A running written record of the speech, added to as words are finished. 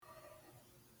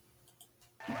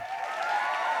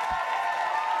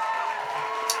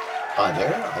Hi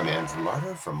there, I'm Andrew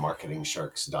Larder from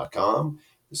MarketingSharks.com.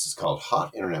 This is called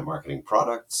Hot Internet Marketing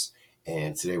Products,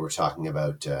 and today we're talking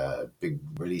about a big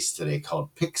release today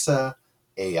called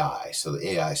PixaAi. So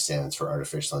the AI stands for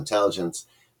Artificial Intelligence.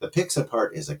 The Pixa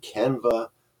part is a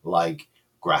Canva-like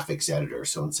graphics editor.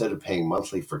 So instead of paying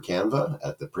monthly for Canva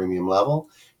at the premium level,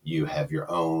 you have your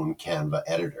own Canva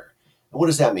editor. And what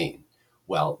does that mean?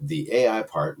 Well, the AI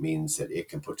part means that it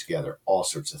can put together all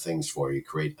sorts of things for you,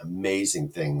 create amazing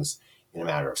things in a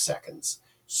matter of seconds.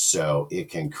 So it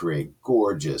can create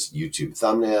gorgeous YouTube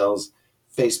thumbnails,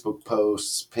 Facebook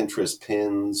posts, Pinterest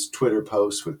pins, Twitter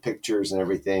posts with pictures and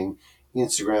everything,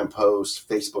 Instagram posts,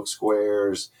 Facebook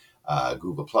squares,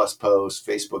 Google Plus posts,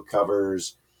 Facebook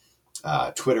covers,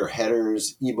 Twitter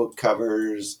headers, ebook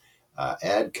covers,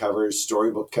 ad covers,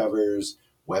 storybook covers,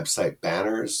 website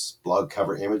banners, blog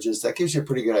cover images. That gives you a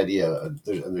pretty good idea.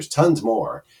 There's tons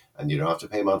more, and you don't have to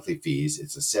pay monthly fees.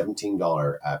 It's a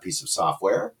 $17 piece of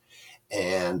software,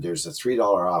 and there's a $3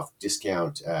 off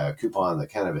discount coupon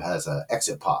that kind of has an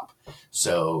exit pop.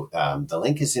 So the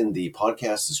link is in the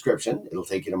podcast description. It'll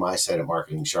take you to my site at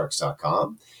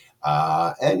marketingsharks.com.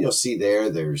 And you'll see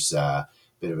there's a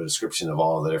bit of a description of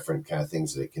all the different kind of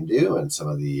things that it can do and some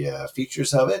of the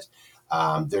features of it.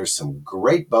 There's some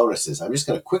great bonuses. I'm just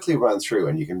going to quickly run through,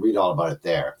 and you can read all about it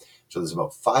there. So there's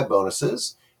about 5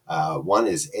 bonuses. One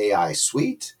is AI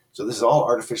Suite. So this is all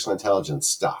artificial intelligence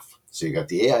stuff. So you got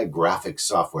the AI graphics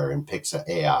software in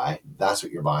PixaAi. That's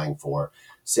what you're buying for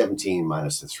 17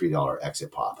 minus the $3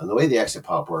 exit pop. And the way the exit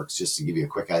pop works, just to give you a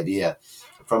quick idea,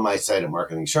 from my site at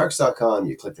marketingsharks.com,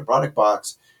 you click the product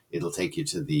box, it'll take you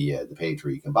to the page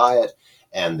where you can buy it,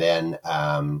 and then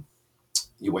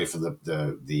you wait for the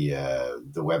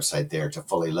website there to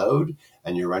fully load,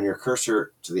 and you run your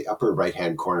cursor to the upper right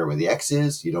hand corner where the X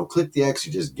is. You don't click the X,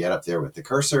 you just get up there with the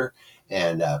cursor,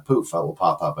 and poof, it will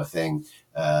pop up a thing.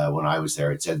 When I was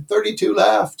there, it said 32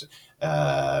 left for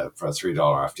a $3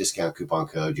 off discount coupon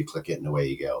code. You click it and away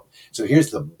you go. So here's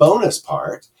the bonus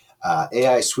part.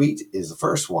 AI Suite is the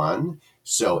first one.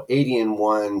 So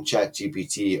 80-in-1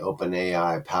 ChatGPT,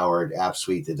 OpenAI powered app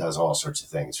suite that does all sorts of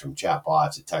things, from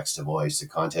chatbot to text to voice to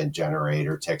content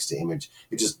generator, text to image.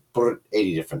 You just put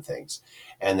 80 different things.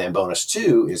 And then bonus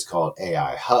 2 is called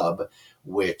AI Hub,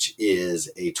 which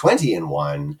is a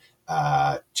 20-in-1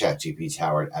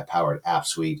 ChatGPT powered app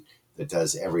suite that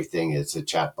does everything. It's a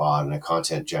chatbot and a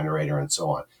content generator and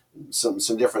so on. Some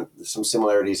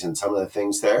similarities in some of the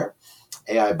things there.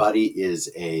 AI Buddy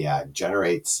is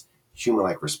generates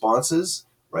human-like responses,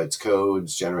 writes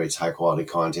codes, generates high-quality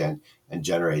content, and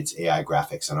generates AI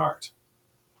graphics and art.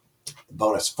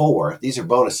 Bonus 4, these are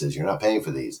bonuses, you're not paying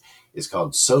for these, is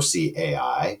called Soci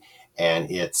AI,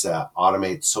 and it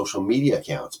automates social media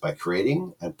accounts by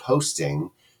creating and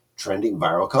posting trending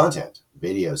viral content,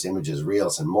 videos, images,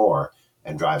 reels, and more,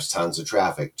 and drives tons of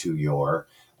traffic to your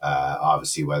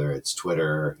obviously, whether it's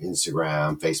Twitter,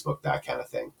 Instagram, Facebook, that kind of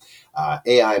thing.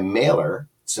 AI Mailer.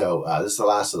 So this is the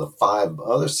last of the 5.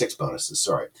 Oh, there's 6 bonuses.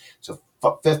 Sorry. So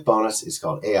 5th bonus is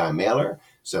called AI Mailer.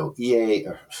 So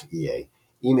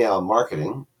email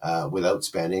marketing without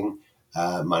spending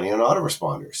money on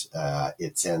autoresponders.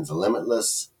 It sends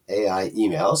limitless AI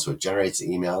emails, so it generates the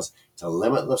emails to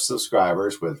limitless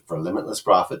subscribers for limitless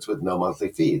profits with no monthly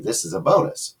fee. This is a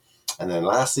bonus. And then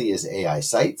lastly is AI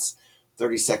Sites.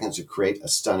 30 seconds to create a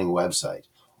stunning website.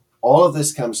 All of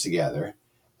this comes together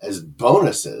as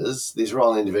bonuses. These are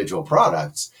all individual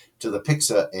products to the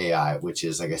PixaAi, which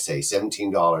is, like I say,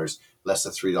 $17 less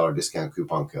a $3 discount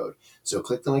coupon code. So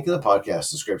click the link in the podcast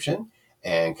description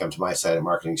and come to my site at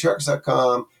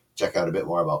marketingsharks.com. Check out a bit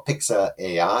more about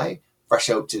PixaAi, fresh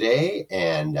out today.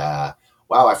 And wow,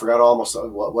 I forgot almost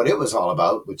what it was all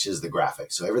about, which is the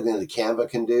graphics. So everything that Canva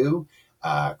can do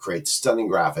creates stunning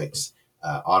graphics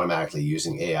automatically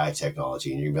using AI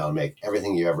technology, and you're going to be able to make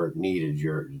everything you ever needed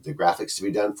the graphics to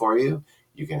be done for you.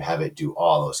 You can have it do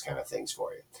all those kind of things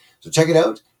for you. So check it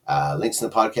out. Links in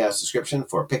the podcast description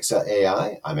for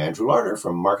PixaAi. I'm Andrew Larder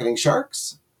from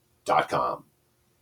MarketingSharks.com.